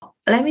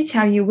let me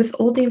tell you, with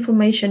all the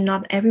information,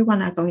 not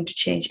everyone are going to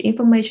change.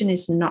 Information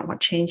is not what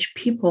change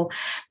people.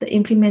 The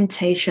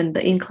implementation,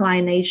 the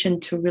inclination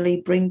to really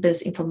bring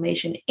this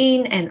information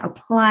in and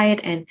apply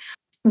it and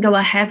go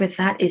ahead with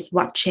that is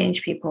what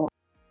change people.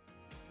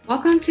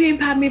 Welcome to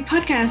Empower Me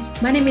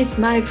Podcast. My name is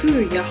Mai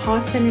Fu, your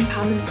host and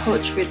empowerment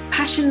coach with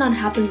passion on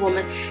helping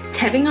women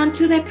tapping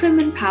onto their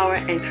feminine power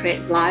and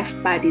create life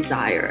by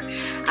desire.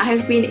 I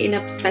have been in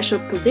a special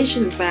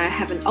positions where I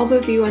have an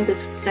overview on the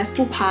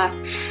successful path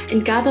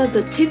and gather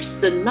the tips,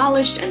 the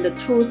knowledge, and the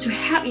tools to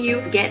help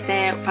you get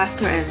there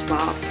faster as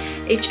well.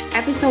 Each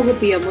episode will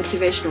be a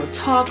motivational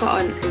talk or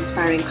an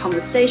inspiring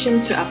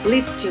conversation to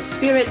uplift your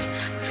spirit,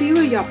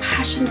 fuel your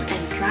passions,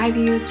 and drive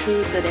you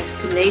to the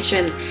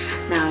destination.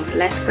 Now,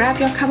 let's grab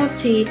your cup of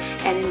tea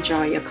and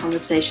enjoy your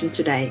conversation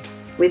today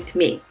with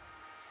me.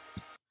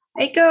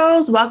 Hey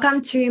girls,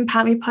 welcome to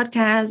Empower Me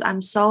Podcast.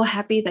 I'm so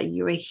happy that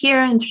you are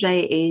here, and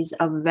today is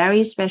a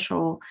very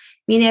special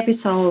mini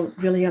episode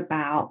really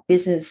about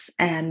business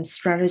and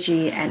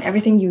strategy and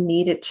everything you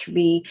needed to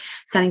be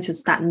starting to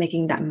start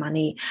making that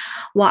money.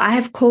 Well, I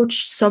have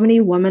coached so many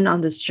women on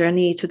this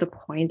journey to the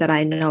point that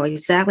I know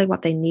exactly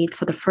what they need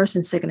for the first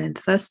and second and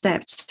third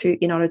steps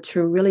in order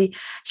to really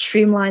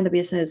streamline the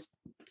business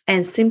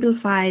and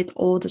simplify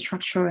all the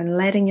structure and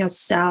letting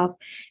yourself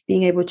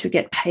being able to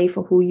get paid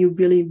for who you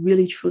really,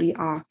 really, truly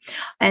are.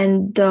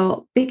 And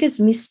the biggest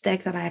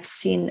mistake that I've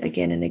seen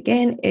again and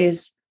again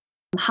is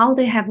how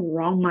they have a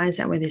wrong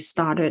mindset when they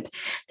started.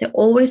 They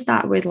always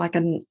start with like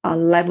a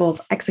level of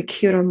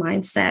executor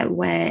mindset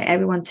where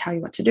everyone tell you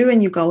what to do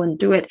and you go and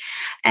do it.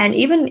 And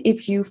even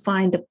if you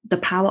find the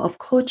power of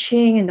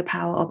coaching and the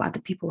power of other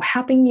people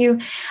helping you,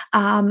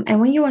 and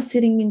when you are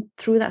sitting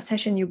through that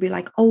session, you'll be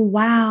like, oh,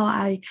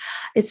 wow,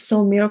 it's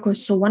so miracle,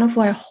 so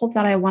wonderful. I hope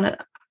that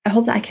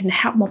I can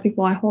help more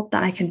people. I hope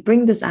that I can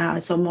bring this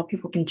out so more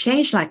people can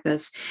change like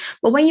this.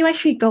 But when you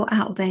actually go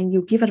out there and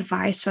you give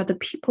advice to other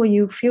people,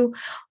 you feel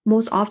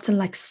most often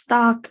like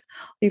stuck,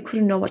 you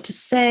couldn't know what to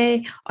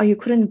say, or you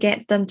couldn't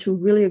get them to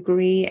really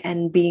agree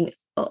and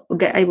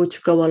get able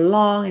to go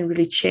along and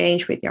really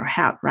change with your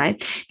help,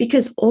 right?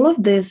 Because all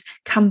of this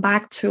come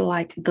back to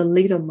like the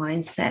leader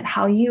mindset,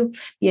 how you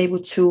be able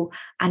to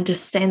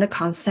understand the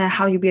concept,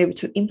 how you be able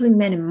to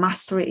implement and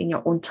master it in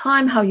your own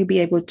time, how you be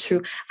able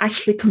to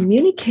actually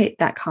communicate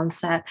that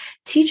concept,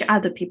 teach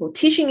other people.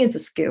 Teaching is a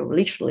skill,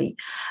 literally,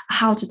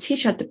 how to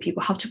teach other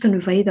people, how to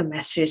convey the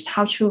message,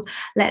 how to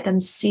let them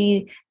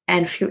see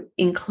and feel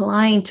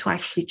inclined to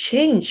actually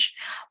change.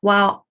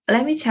 Well,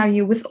 let me tell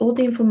you, with all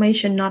the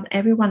information, not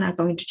everyone are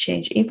going to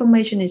change.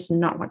 Information is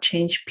not what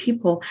change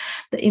people.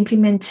 The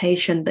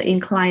implementation, the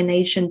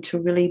inclination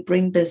to really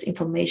bring this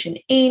information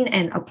in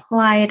and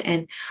apply it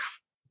and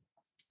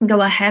go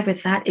ahead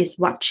with that is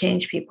what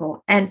change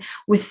people. And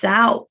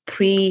without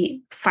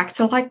three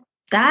factors like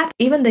that,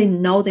 even they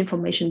know the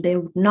information, they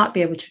would not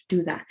be able to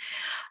do that.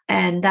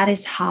 And that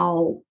is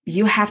how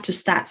you have to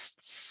start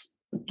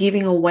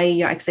giving away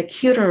your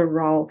executor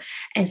role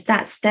and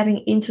start stepping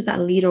into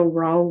that leader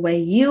role where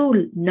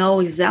you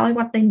know exactly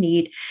what they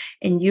need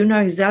and you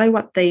know exactly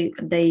what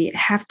they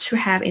have to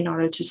have in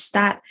order to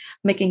start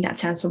making that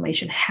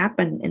transformation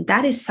happen. And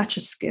that is such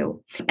a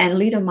skill. And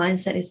leader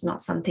mindset is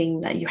not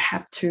something that you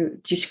have to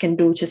just can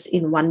do just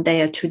in 1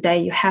 day or 2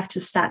 days. You have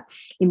to start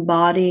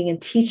embodying and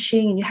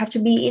teaching, and you have to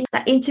be in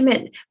that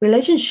intimate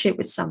relationship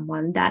with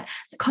someone, that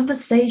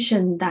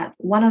conversation, that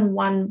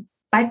one-on-one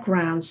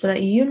background, so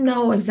that you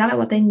know exactly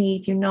what they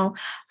need. You know,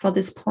 for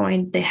this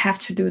point, they have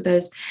to do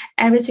this.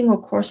 Every single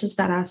courses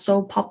that are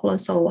so popular,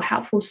 so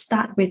helpful,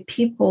 start with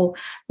people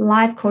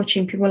live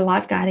coaching, people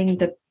live guiding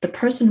the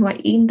person who are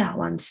in that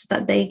one so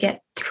that they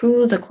get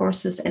through the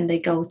courses and they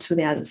go to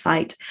the other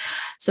side.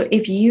 So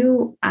if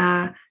you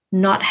are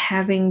not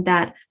having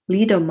that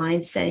leader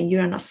mindset and you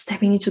are not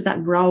stepping into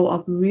that role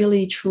of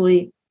really,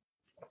 truly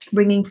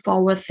bringing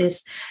forward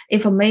this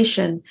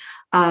information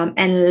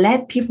and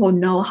let people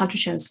know how to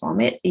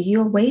transform it,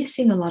 you're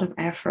wasting a lot of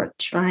effort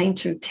trying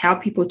to tell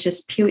people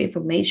just pure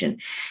information.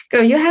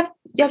 Girl, you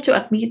have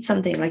to admit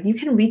something. Like, you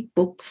can read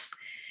books,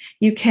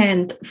 you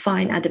can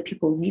find other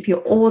people give you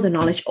all the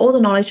knowledge. All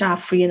the knowledge are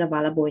free and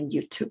available in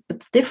YouTube.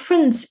 But the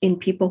difference in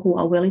people who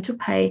are willing to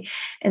pay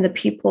and the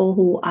people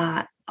who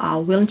are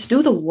willing to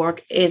do the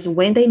work is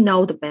when they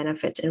know the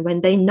benefits and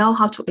when they know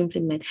how to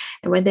implement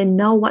and when they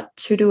know what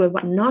to do and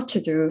what not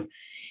to do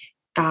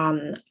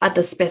at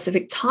the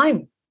specific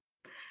time.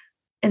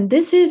 And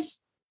this is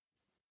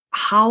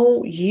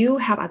how you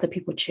help other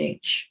people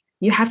change.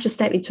 You have to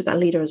step into that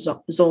leader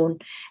zone, and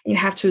you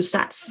have to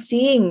start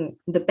seeing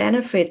the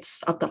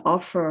benefits of the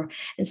offer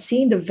and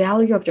seeing the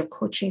value of your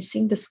coaching,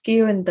 seeing the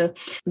skill and the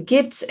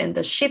gifts and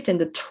the shift and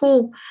the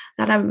tool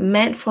that are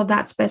meant for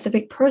that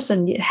specific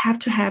person. You have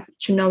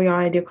to know your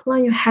ideal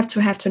client. You have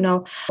to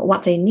know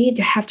what they need.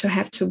 You have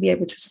to be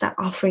able to start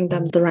offering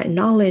them the right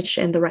knowledge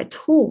and the right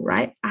tool,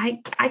 right?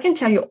 I can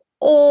tell you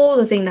all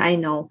the things that I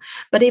know,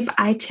 but if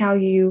I tell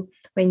you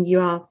when you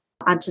are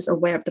I'm just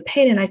aware of the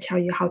pain and I tell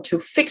you how to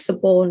fix a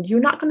bone, you're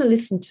not going to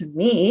listen to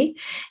me.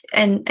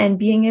 And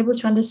being able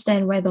to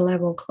understand where the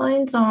level of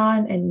clients are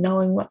and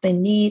knowing what they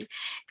need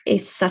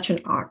is such an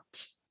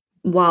art.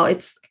 While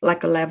it's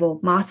like a level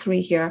of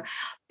mastery here,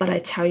 but I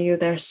tell you,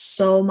 there's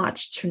so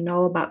much to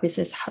know about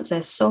business.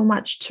 There's so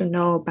much to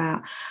know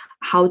about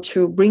how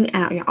to bring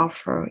out your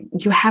offer.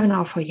 You have an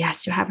offer,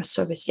 yes. You have a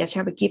service, yes. You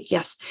have a gift,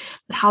 yes.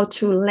 But how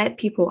to let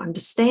people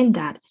understand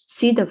that,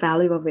 see the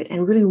value of it,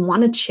 and really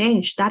want to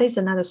change, that is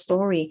another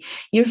story.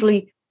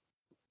 Usually,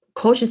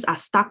 coaches are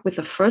stuck with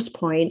the first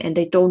point and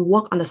they don't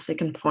work on the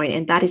second point,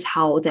 and that is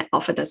how their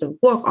offer doesn't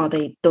work, or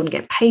they don't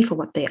get paid for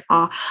what they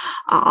are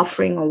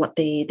offering or what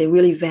they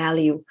really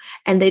value,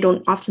 and they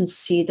don't often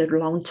see the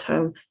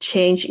long-term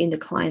change in the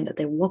client that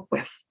they work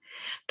with.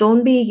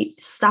 Don't be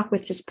stuck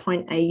with just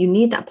point A. You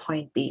need that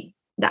point B.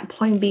 That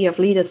point B of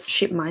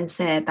leadership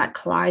mindset, that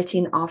clarity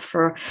in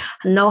offer,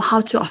 know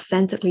how to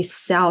authentically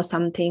sell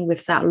something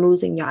without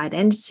losing your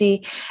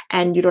identity.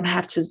 And you don't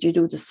have to do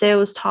the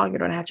sales talk. You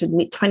don't have to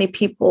meet 20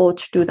 people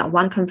to do that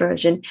one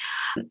conversion.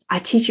 I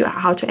teach you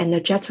how to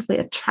energetically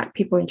attract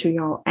people into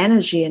your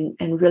energy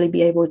and really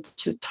be able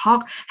to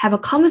talk, have a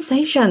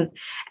conversation,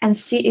 and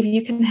see if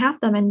you can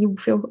help them and you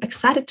feel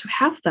excited to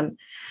help them.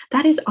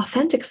 That is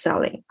authentic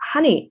selling.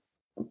 Honey,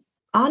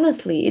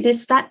 honestly, it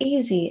is that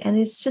easy. And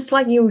it's just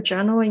like you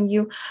journal and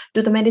you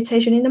do the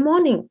meditation in the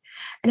morning.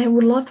 And I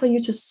would love for you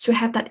to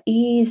have that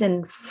ease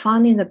and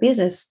fun in the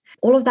business.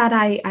 All of that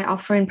I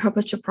offer in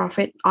Purpose to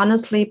Profit.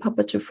 Honestly,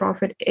 Purpose to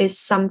Profit is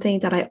something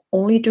that I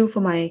only do for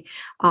my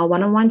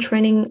one-on-one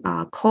training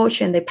coach,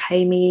 and they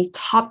pay me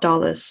top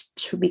dollars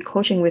to be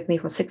coaching with me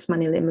for 6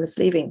 months in Limitless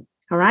Living.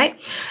 All right.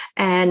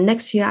 And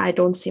next year, I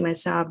don't see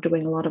myself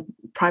doing a lot of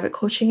private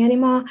coaching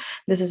anymore.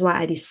 This is why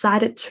I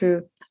decided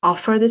to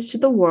offer this to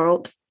the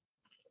world.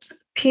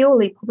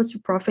 Purely Purpose to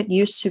Profit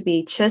used to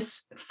be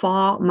just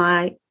for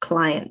my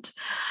client.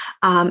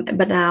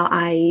 But now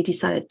I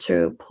decided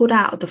to put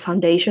out the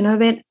foundation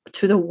of it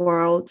to the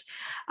world.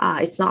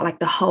 It's not like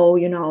the whole,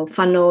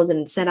 funnels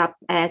and set up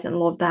ads and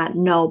all of that.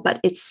 No, but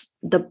it's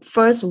the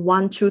first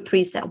 1, 2,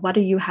 3 step. What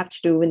do you have to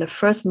do in the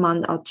first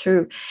month or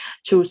two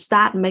to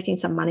start making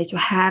some money, to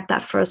have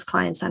that first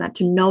client sign up,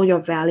 to know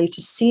your value,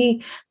 to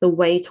see the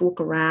way to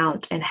work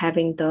around and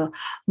having the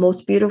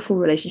most beautiful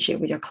relationship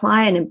with your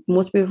client and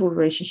most beautiful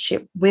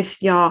relationship with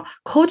your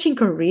coaching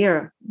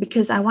career,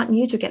 because I want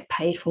you to get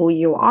paid for who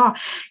you are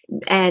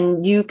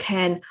and you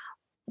can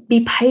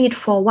be paid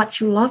for what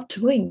you love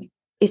doing.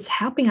 It's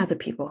helping other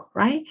people,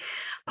 right?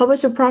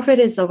 Purpose to Profit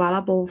is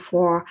available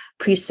for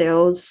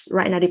pre-sales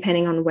right now,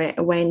 depending on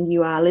when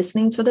you are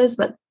listening to this,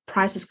 but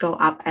prices go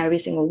up every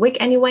single week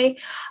anyway.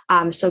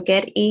 So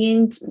get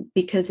in,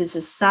 because this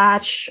is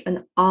such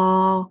an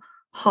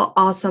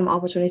awesome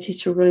opportunity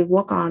to really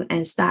work on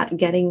and start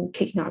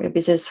kicking out your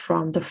business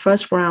from the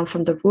first ground,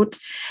 from the root,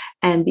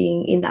 and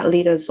being in that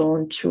leader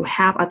zone to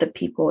help other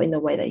people in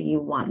the way that you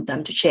want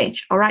them to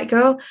change. All right,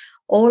 girl.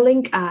 All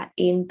links are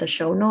in the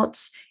show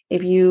notes.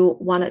 If you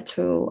wanted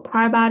to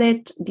inquire about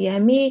it,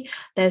 DM me.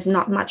 There's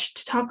not much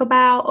to talk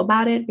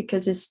about it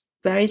because it's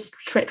very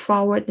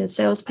straightforward in the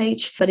sales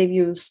page. But if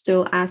you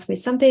still ask me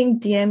something,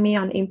 DM me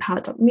on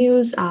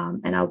empowered.muse,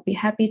 and I'll be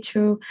happy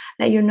to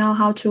let you know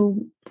how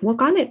to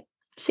work on it.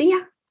 See ya.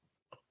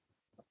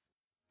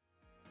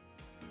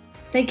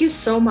 Thank you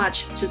so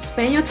much to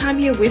spend your time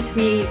here with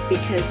me,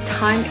 because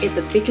time is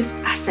the biggest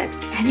asset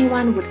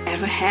anyone would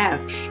ever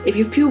have. If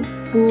you feel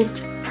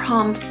moved,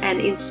 prompted, and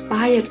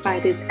inspired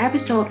by this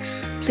episode,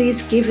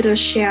 please give it a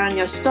share on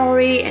your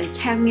story and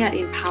tag me at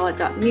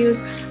empowered.muse.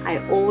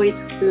 I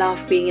always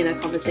love being in a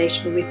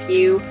conversation with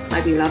you,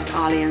 my beloved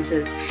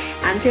audiences.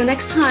 Until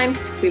next time,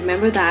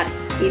 remember that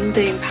in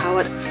the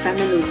empowered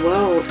feminine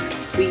world,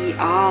 we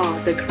are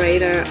the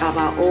creator of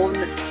our own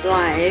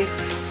life.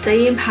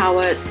 Stay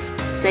empowered,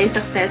 stay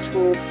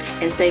successful,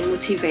 and stay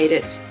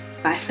motivated.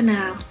 Bye for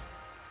now.